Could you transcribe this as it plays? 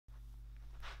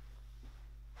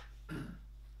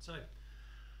So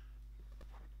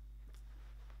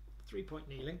 3-point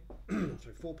kneeling,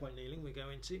 sorry, 4-point kneeling we go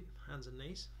into, hands and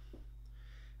knees,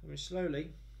 and we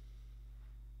slowly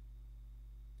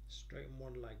straighten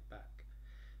one leg back.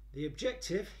 The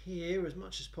objective here, as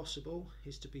much as possible,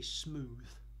 is to be smooth.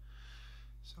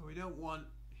 So we don't want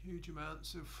huge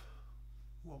amounts of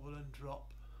wobble and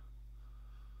drop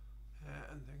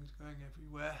and things going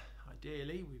everywhere.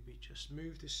 Ideally we'd be just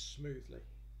move this smoothly.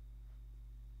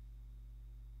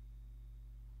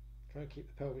 Try and keep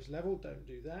the pelvis level, don't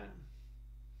do that.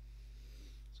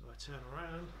 So I turn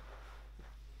around.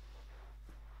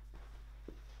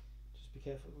 Just be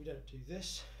careful that we don't do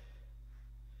this.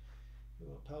 We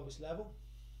want pelvis level.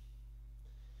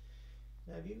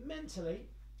 Now if you mentally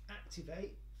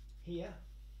activate here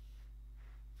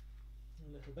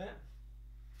a little bit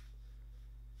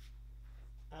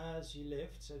as you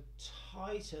lift, so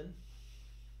tighten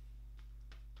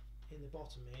in the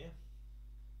bottom here.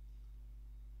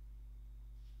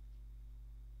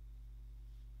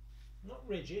 Not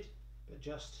rigid, but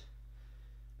just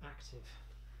active.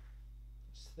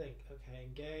 Let's think, okay,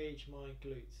 engage my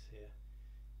glutes here.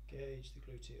 Engage the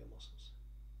gluteal muscles.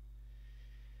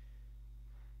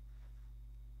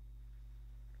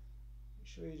 Make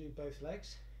sure you do both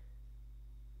legs.